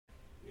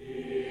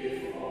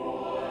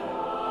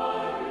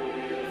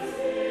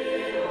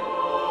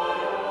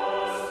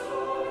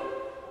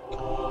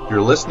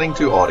You're listening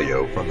to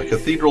audio from the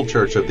Cathedral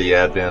Church of the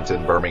Advent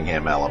in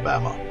Birmingham,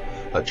 Alabama,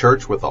 a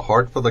church with a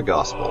heart for the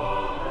gospel.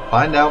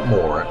 Find out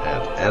more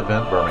at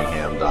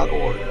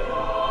adventbirmingham.org.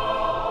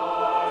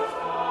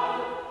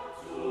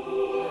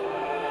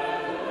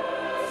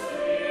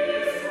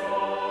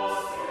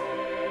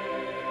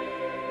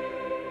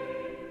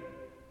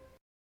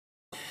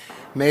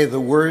 May the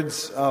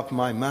words of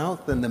my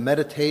mouth and the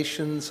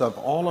meditations of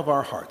all of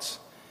our hearts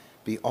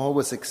be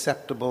always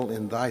acceptable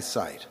in thy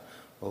sight,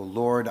 O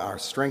Lord, our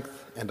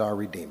strength and our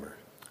Redeemer.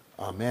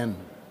 Amen.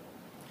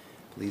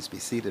 Please be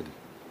seated.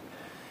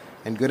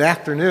 And good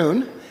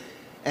afternoon.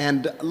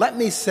 And let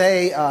me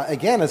say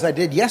again, as I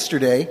did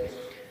yesterday,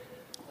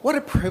 what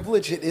a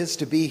privilege it is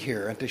to be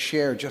here and to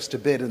share just a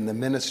bit in the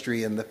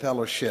ministry and the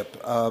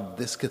fellowship of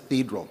this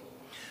cathedral.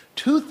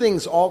 Two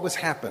things always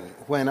happen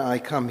when I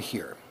come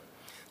here.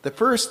 The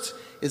first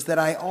is that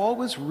I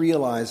always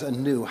realize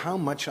anew how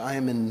much I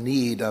am in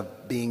need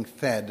of being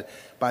fed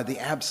by the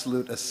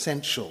absolute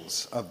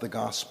essentials of the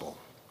gospel.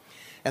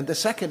 And the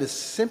second is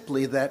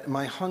simply that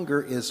my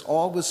hunger is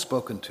always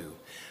spoken to.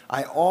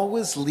 I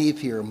always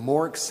leave here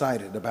more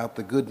excited about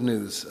the good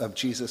news of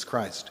Jesus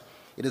Christ.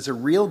 It is a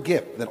real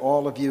gift that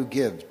all of you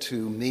give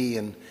to me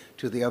and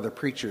to the other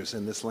preachers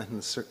in this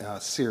Lenten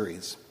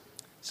series.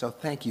 So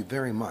thank you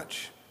very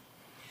much.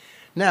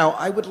 Now,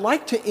 I would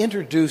like to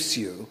introduce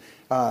you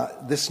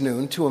this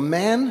noon to a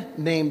man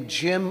named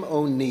Jim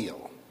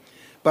O'Neill.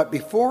 But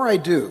before I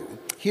do,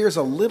 here's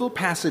a little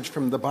passage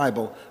from the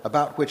Bible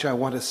about which I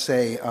want to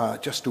say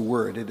just a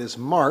word. It is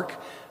Mark,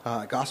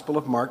 Gospel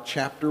of Mark,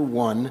 chapter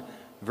 1,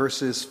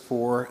 verses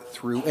 4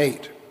 through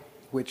 8,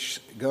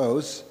 which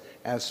goes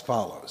as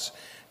follows.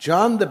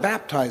 John the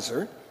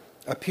Baptizer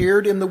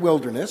appeared in the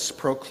wilderness,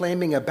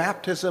 proclaiming a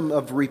baptism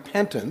of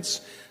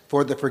repentance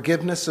for the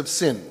forgiveness of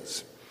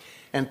sins.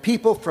 And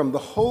people from the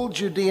whole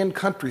Judean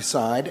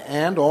countryside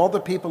and all the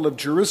people of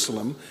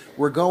Jerusalem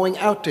were going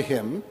out to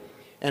him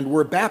and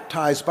were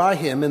baptized by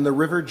him in the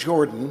river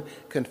Jordan,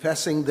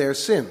 confessing their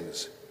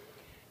sins.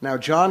 Now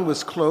John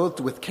was clothed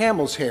with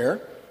camel's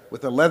hair,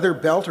 with a leather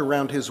belt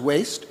around his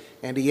waist,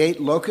 and he ate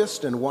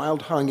locust and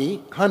wild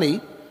honey.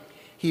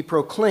 He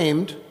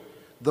proclaimed,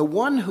 "The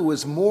one who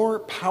is more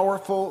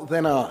powerful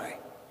than I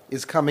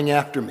is coming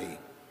after me.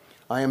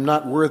 I am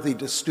not worthy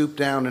to stoop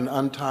down and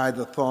untie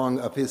the thong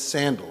of his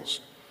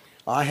sandals.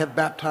 I have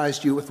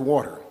baptized you with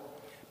water,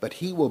 but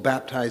he will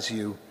baptize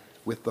you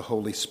with the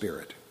Holy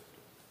Spirit."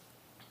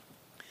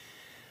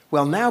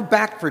 Well, now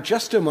back for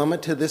just a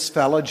moment to this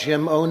fellow,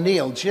 Jim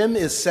O'Neill. Jim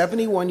is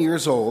 71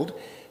 years old.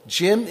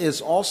 Jim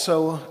is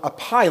also a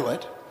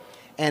pilot.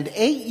 And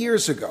 8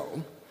 years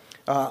ago,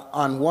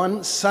 on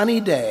one sunny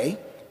day,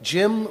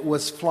 Jim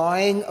was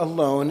flying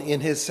alone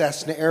in his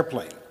Cessna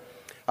airplane.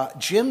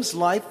 Jim's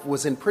life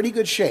was in pretty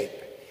good shape.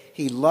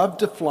 He loved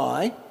to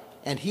fly,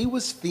 and he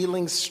was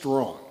feeling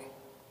strong.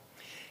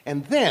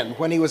 And then,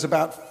 when he was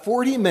about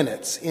 40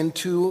 minutes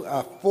into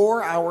a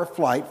 4-hour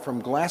flight from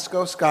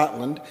Glasgow,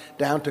 Scotland,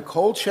 down to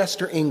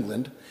Colchester,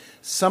 England,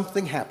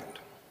 something happened.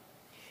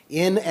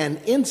 In an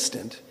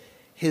instant,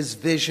 his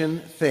vision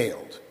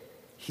failed.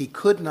 He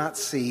could not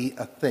see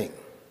a thing.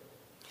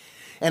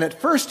 And at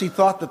first, he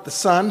thought that the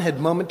sun had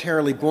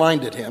momentarily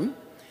blinded him,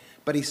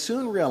 but he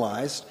soon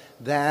realized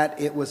that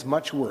it was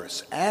much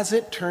worse. As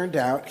it turned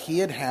out, he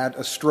had had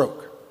a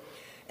stroke.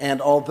 And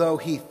although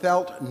he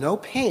felt no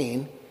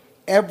pain,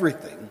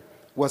 everything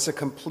was a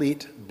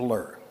complete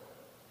blur.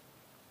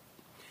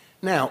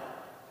 Now,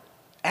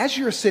 as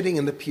you're sitting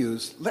in the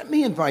pews, let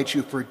me invite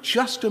you for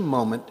just a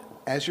moment,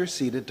 as you're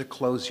seated, to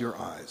close your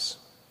eyes.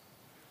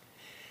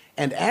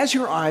 And as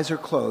your eyes are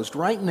closed,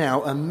 right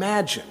now,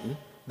 imagine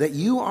that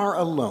you are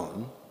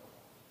alone.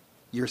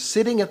 You're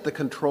sitting at the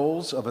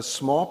controls of a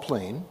small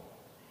plane.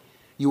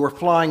 You are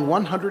flying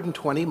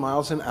 120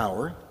 miles an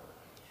hour.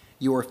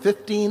 You are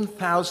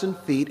 15,000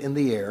 feet in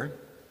the air,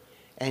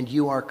 and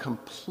you are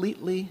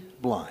completely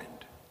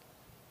blind.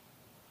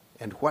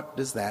 And what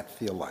does that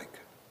feel like?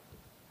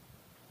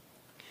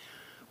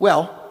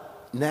 Well,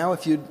 now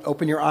if you'd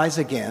open your eyes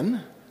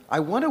again, I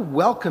want to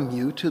welcome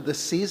you to the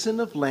season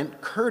of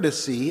Lent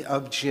courtesy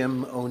of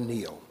Jim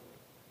O'Neill.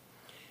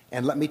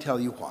 And let me tell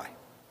you why.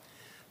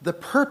 The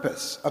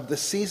purpose of the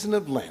season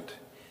of Lent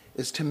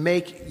is to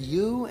make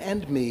you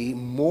and me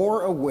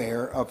more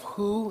aware of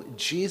who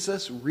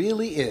Jesus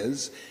really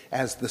is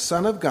as the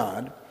Son of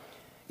God,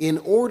 in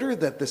order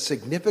that the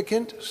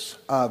significance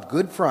of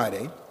Good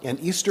Friday and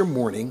Easter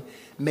morning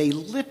may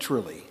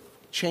literally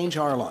change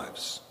our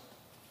lives.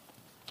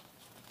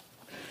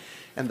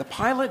 And the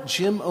pilot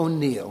Jim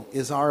O'Neill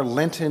is our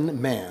Lenten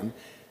man,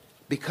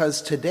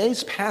 because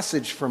today's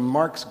passage from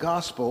Mark's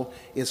Gospel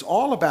is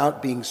all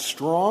about being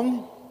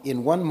strong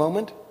in one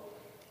moment,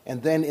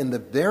 and then in the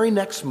very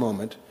next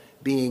moment,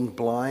 being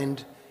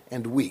blind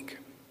and weak.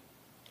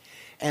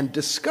 And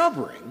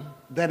discovering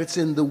that it's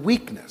in the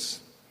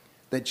weakness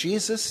that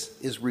Jesus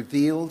is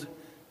revealed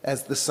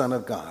as the Son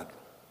of God,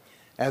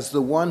 as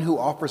the one who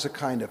offers a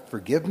kind of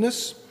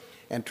forgiveness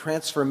and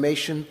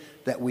transformation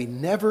that we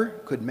never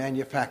could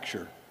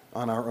manufacture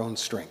on our own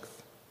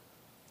strength.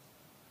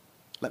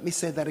 Let me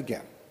say that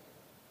again.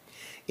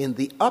 In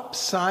the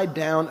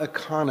upside-down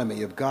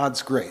economy of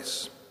God's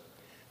grace,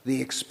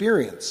 the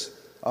experience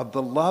of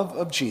the love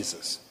of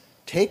Jesus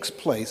takes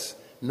place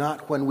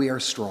not when we are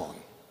strong,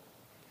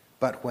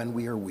 but when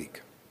we are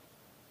weak.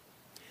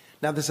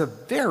 Now, there's a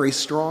very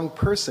strong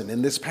person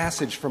in this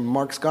passage from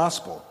Mark's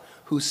Gospel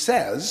who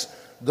says,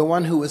 "The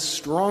one who is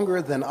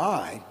stronger than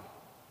I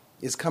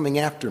is coming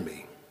after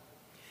me."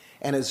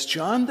 And as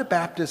John the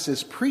Baptist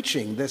is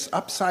preaching this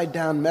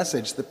upside-down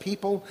message, the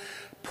people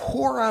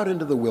pour out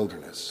into the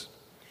wilderness.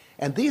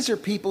 And these are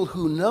people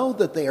who know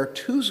that they are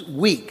too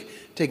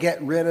weak to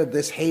get rid of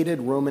this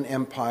hated Roman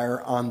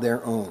Empire on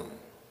their own.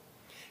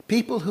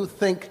 People who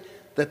think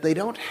that they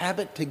don't have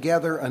it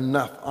together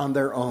enough on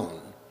their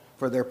own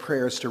for their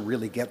prayers to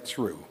really get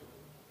through.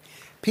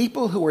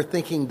 People who are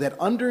thinking that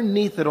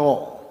underneath it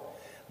all,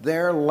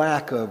 their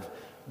lack of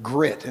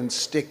grit and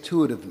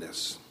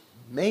stick-to-itiveness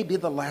may be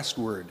the last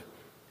word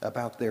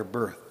about their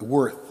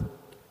worth.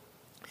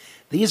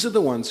 These are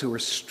the ones who are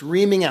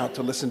streaming out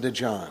to listen to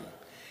John.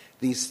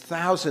 These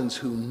thousands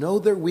who know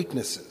their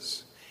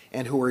weaknesses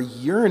and who are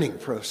yearning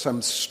for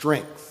some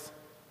strength.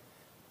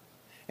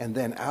 And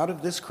then out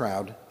of this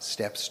crowd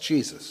steps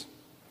Jesus.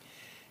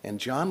 And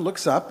John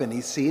looks up and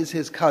he sees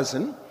his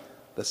cousin,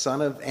 the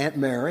son of Aunt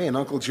Mary and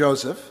Uncle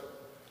Joseph,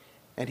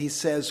 and he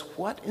says,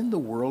 "What in the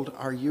world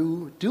are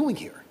you doing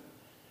here?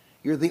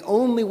 You're the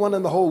only one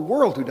in the whole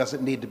world who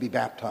doesn't need to be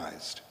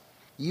baptized.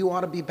 You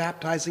ought to be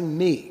baptizing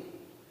me."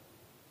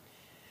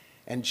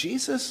 And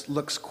Jesus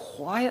looks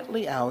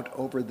quietly out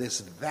over this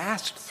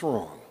vast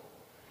throng,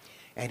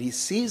 and he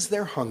sees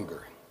their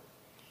hunger,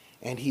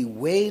 and he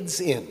wades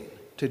in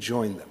to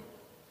join them,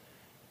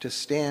 to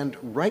stand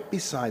right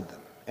beside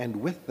them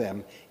and with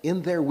them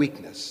in their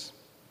weakness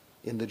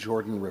in the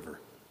Jordan River.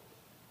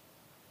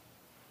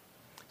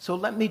 So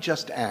let me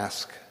just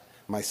ask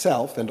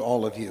myself and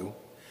all of you,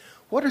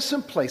 what are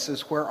some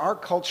places where our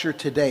culture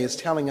today is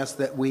telling us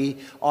that we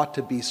ought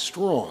to be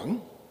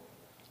strong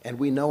and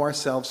we know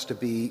ourselves to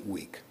be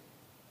weak?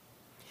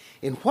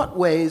 In what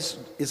ways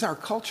is our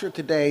culture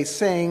today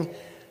saying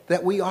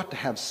that we ought to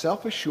have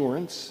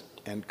self-assurance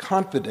and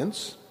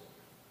confidence,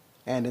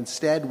 and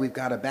instead we've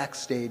got a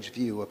backstage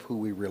view of who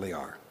we really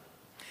are?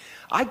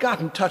 I got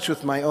in touch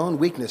with my own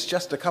weakness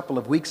just a couple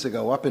of weeks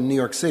ago up in New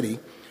York City.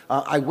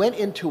 I went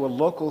into a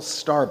local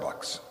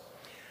Starbucks.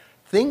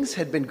 Things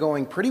had been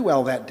going pretty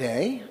well that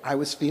day. I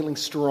was feeling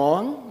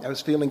strong. I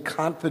was feeling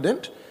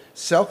confident,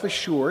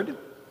 self-assured,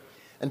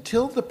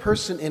 until the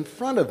person in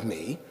front of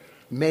me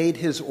made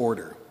his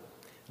order.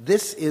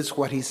 This is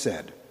what he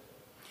said: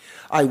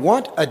 "I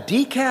want a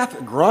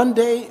decaf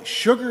grande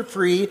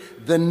sugar-free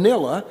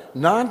vanilla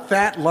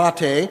non-fat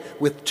latte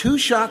with 2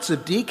 shots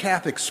of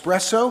decaf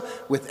espresso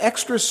with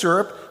extra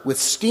syrup with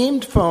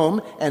steamed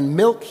foam and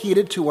milk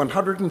heated to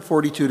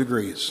 142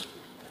 degrees.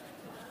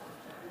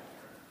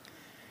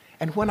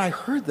 And when I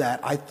heard that,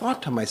 I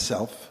thought to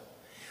myself,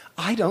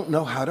 I don't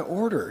know how to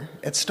order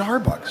at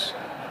Starbucks.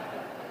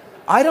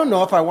 I don't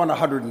know if I want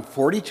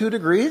 142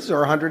 degrees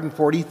or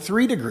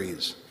 143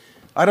 degrees.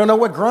 I don't know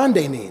what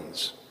grande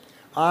means.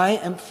 I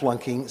am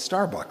flunking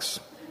Starbucks."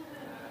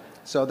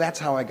 So that's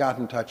how I got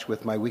in touch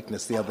with my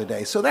weakness the other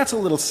day. So that's a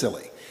little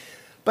silly.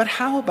 But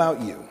how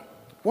about you?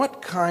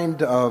 What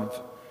kind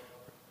of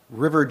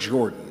River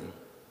Jordan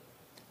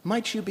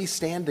might you be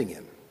standing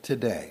in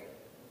today?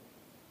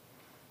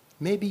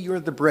 Maybe you're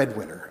the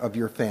breadwinner of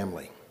your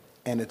family,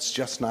 and it's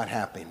just not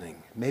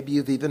happening. Maybe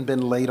you've even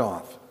been laid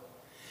off.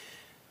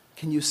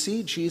 Can you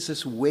see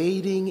Jesus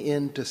wading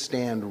in to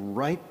stand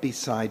right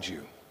beside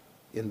you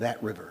in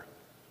that river,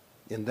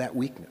 in that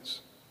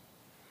weakness?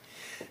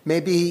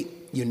 Maybe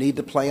you need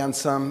to play on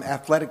some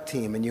athletic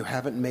team and you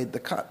haven't made the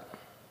cut.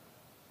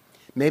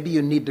 Maybe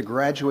you need to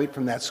graduate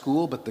from that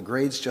school, but the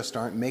grades just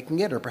aren't making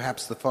it, or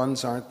perhaps the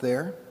funds aren't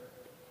there.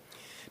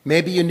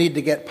 Maybe you need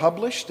to get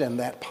published and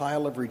that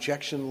pile of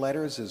rejection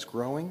letters is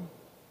growing.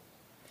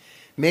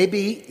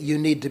 Maybe you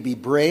need to be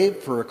brave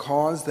for a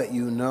cause that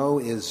you know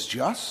is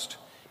just,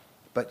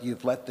 but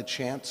you've let the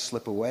chance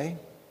slip away.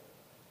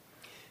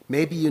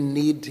 Maybe you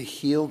need to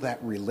heal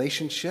that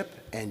relationship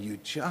and you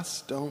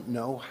just don't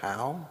know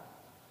how.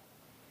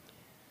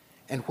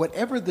 And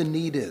whatever the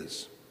need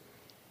is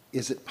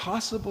it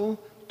possible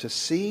to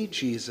see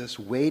Jesus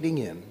wading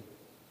in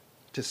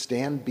to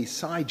stand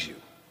beside you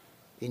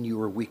in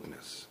your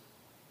weakness?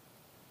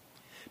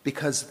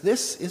 Because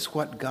this is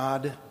what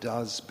God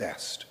does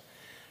best: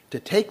 to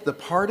take the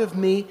part of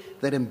me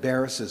that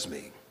embarrasses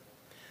me,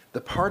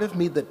 the part of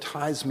me that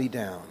ties me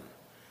down,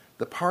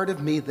 the part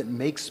of me that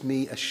makes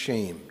me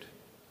ashamed,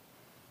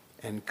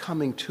 and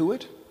coming to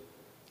it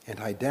and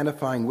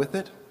identifying with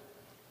it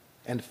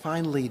and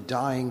finally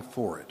dying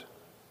for it,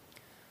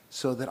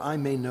 so that I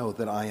may know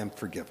that I am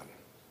forgiven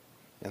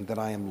and that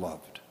I am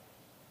loved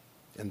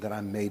and that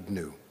I'm made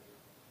new.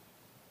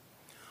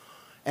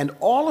 And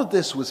all of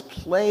this was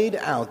played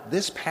out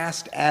this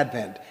past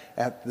Advent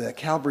at the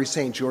Calvary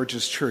St.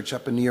 George's Church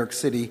up in New York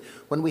City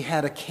when we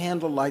had a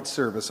candlelight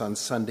service on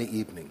Sunday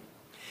evening.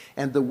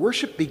 And the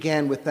worship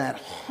began with that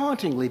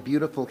hauntingly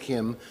beautiful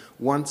hymn,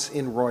 Once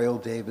in Royal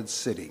David's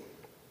City.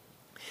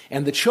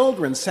 And the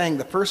children sang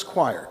the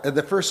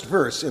first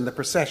verse in the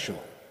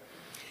processional.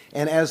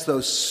 And as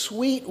those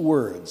sweet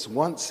words,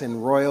 Once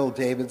in Royal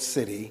David's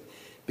City,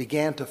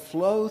 began to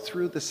flow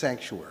through the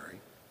sanctuary,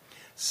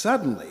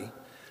 suddenly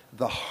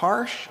the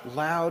harsh,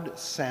 loud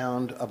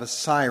sound of a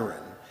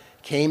siren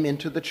came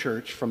into the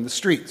church from the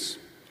streets.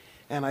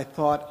 And I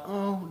thought,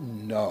 oh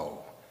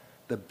no,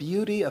 the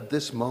beauty of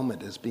this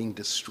moment is being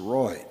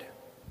destroyed.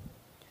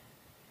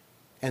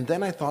 And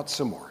then I thought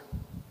some more.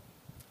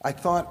 I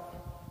thought,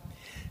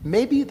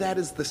 maybe that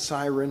is the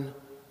siren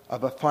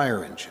of a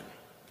fire engine,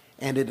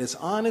 and it is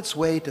on its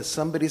way to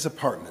somebody's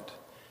apartment,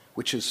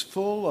 which is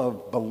full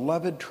of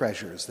beloved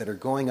treasures that are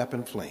going up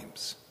in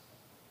flames,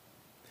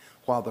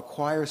 while the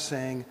choir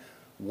sang,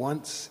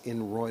 Once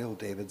in Royal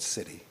David's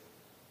City.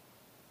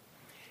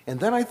 And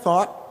then I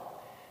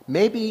thought,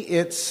 maybe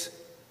it's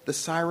the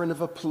siren of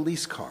a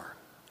police car,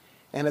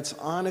 and it's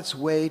on its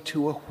way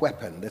to a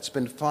weapon that's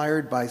been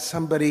fired by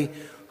somebody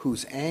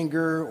whose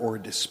anger or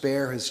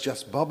despair has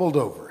just bubbled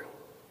over,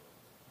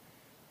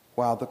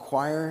 while the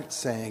choir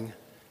sang,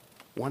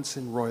 Once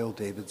in Royal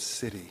David's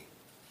City.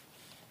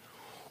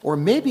 Or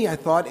maybe I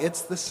thought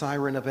it's the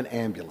siren of an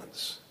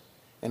ambulance,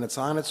 and it's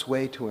on its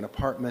way to an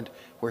apartment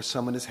where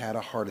someone has had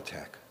a heart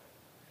attack,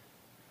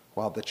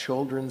 while the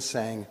children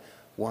sang,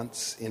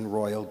 Once in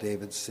Royal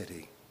David's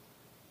City.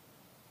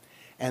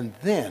 And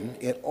then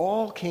it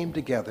all came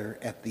together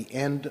at the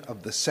end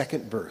of the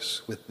second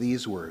verse with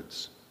these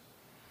words,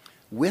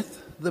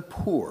 With the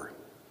poor,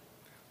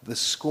 the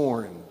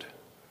scorned,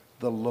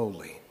 the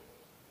lowly,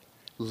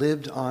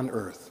 lived on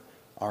earth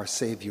our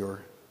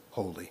Savior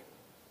holy.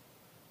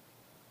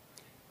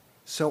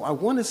 So I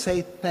want to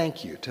say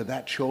thank you to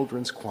that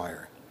children's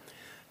choir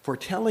for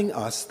telling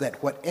us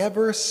that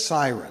whatever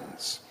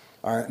sirens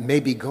may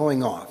be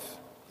going off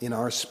in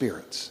our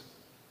spirits,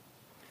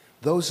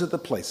 those are the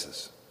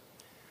places,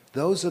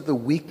 those are the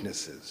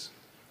weaknesses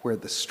where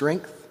the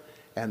strength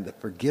and the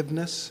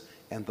forgiveness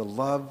and the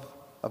love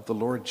of the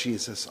Lord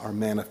Jesus are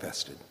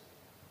manifested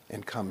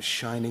and come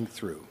shining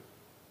through,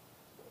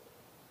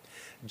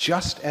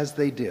 just as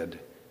they did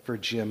for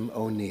Jim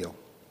O'Neill.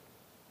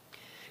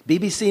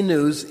 BBC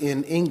News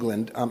in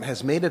England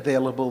has made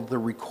available the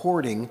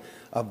recording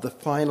of the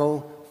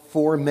final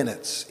 4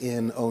 minutes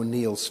in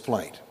O'Neill's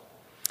flight.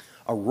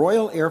 A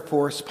Royal Air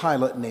Force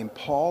pilot named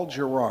Paul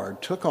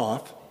Gerard took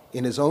off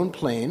in his own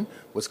plane,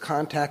 was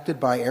contacted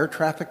by air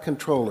traffic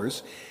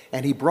controllers,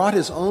 and he brought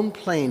his own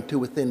plane to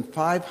within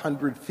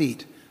 500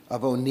 feet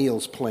of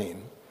O'Neill's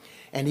plane,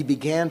 and he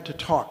began to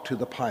talk to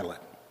the pilot.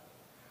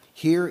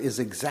 Here is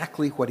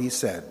exactly what he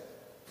said.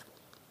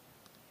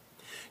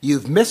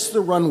 You've missed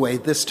the runway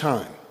this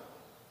time.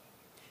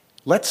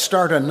 Let's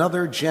start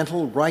another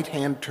gentle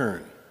right-hand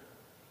turn.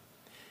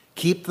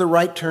 Keep the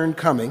right turn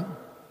coming.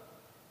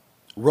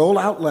 Roll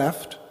out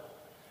left.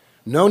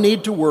 No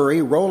need to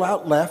worry. Roll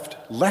out left.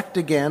 Left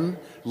again.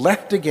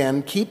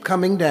 Keep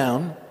coming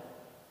down.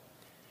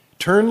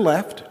 Turn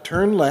left.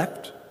 Turn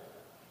left.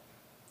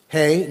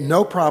 Hey,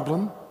 no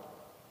problem.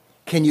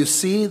 Can you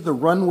see the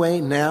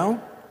runway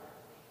now?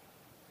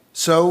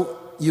 So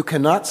you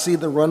cannot see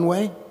the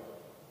runway?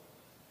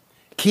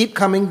 Keep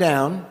coming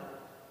down.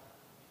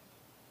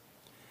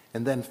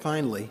 And then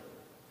finally,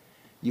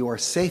 you are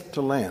safe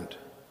to land.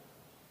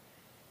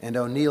 And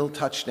O'Neill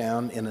touched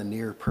down in a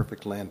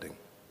near-perfect landing.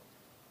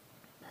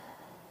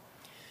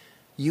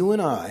 You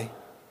and I,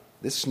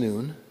 this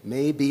noon,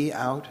 may be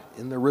out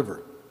in the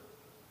river,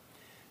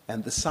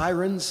 and the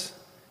sirens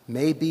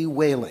may be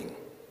wailing,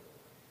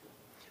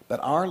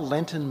 but our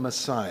Lenten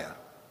Messiah,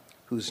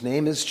 whose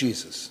name is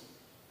Jesus,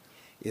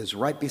 is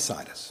right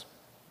beside us.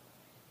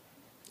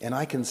 And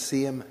I can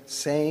see him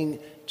saying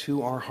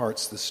to our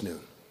hearts this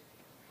noon,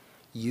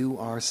 you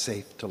are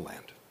safe to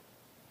land.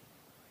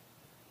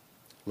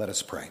 Let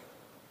us pray.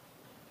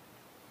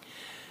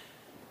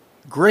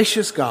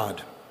 Gracious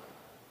God,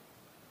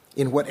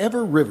 in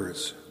whatever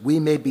rivers we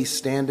may be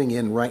standing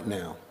in right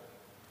now,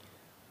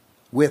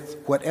 with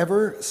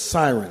whatever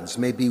sirens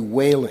may be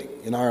wailing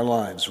in our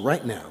lives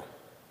right now,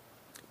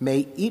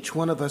 may each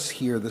one of us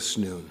here this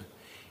noon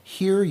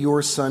hear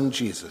your Son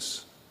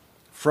Jesus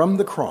from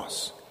the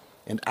cross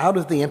and out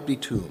of the empty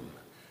tomb,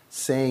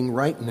 saying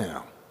right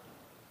now,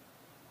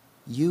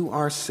 you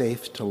are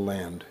safe to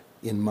land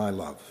in my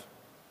love.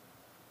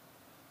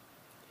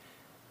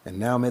 And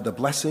now may the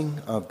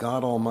blessing of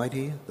God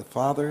Almighty, the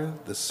Father,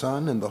 the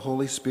Son, and the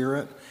Holy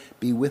Spirit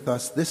be with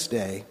us this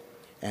day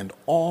and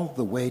all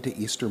the way to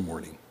Easter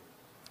morning.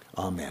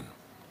 Amen.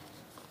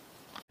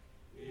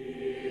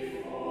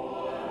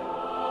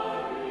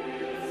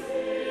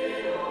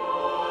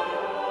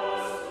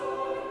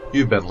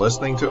 You've been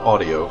listening to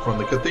audio from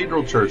the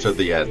Cathedral Church of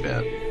the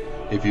Advent.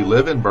 If you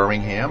live in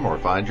Birmingham or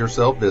find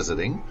yourself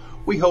visiting,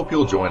 we hope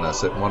you'll join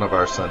us at one of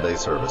our Sunday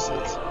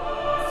services.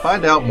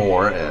 Find out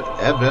more at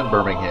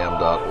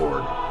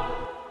adventbirmingham.org.